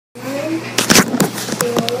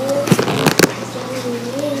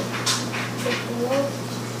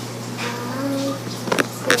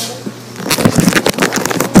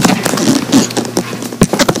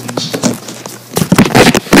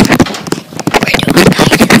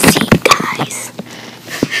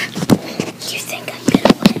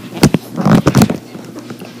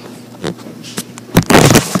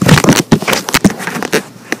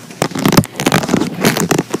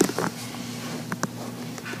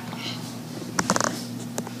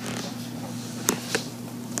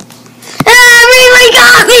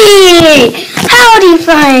Ray! How'd you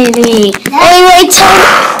find me? Ray,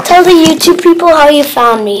 tell the YouTube people how you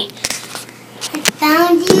found me. I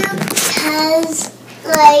found you because,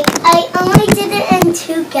 I only did it in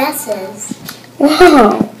 2 guesses.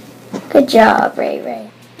 Wow. Good job, Ray. 1,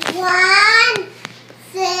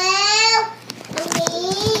 2, 3.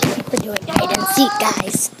 We're doing hide and seek,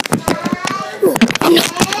 guys.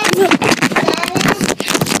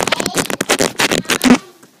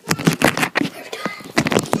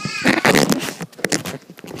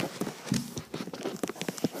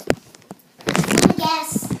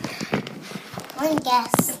 One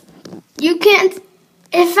guess. You can't.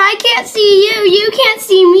 If I can't see you, you can't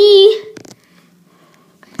see me.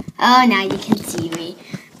 Oh, now you can see me.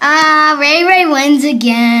 Ray wins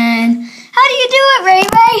again. How do you do it, Ray?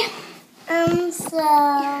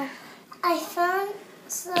 I found,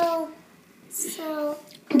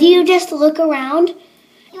 Do you just look around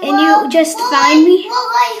and you just find me? Well,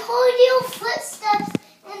 I hold your footsteps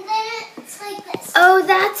and then it's like this. Oh,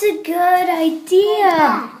 that's a good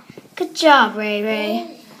idea. Good job,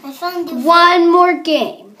 Ray. I found you. One more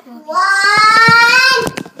game. 1,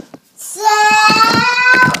 2, 3.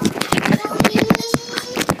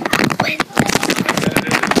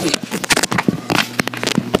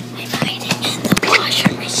 I'm hiding in the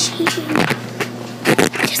washer machine.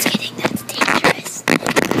 Just kidding, that's dangerous.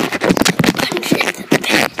 Under the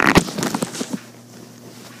bed.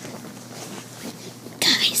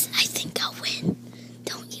 Guys, I think I'll win.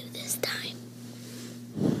 Don't you this time?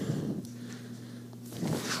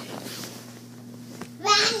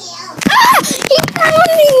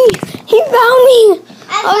 He found me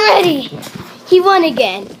already. He won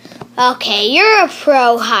again. Okay, you're a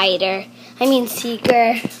pro hider.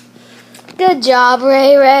 Seeker. Good job,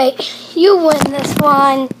 Ray. You win this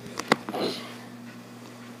one.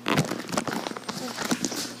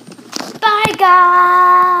 Bye,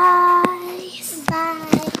 guys.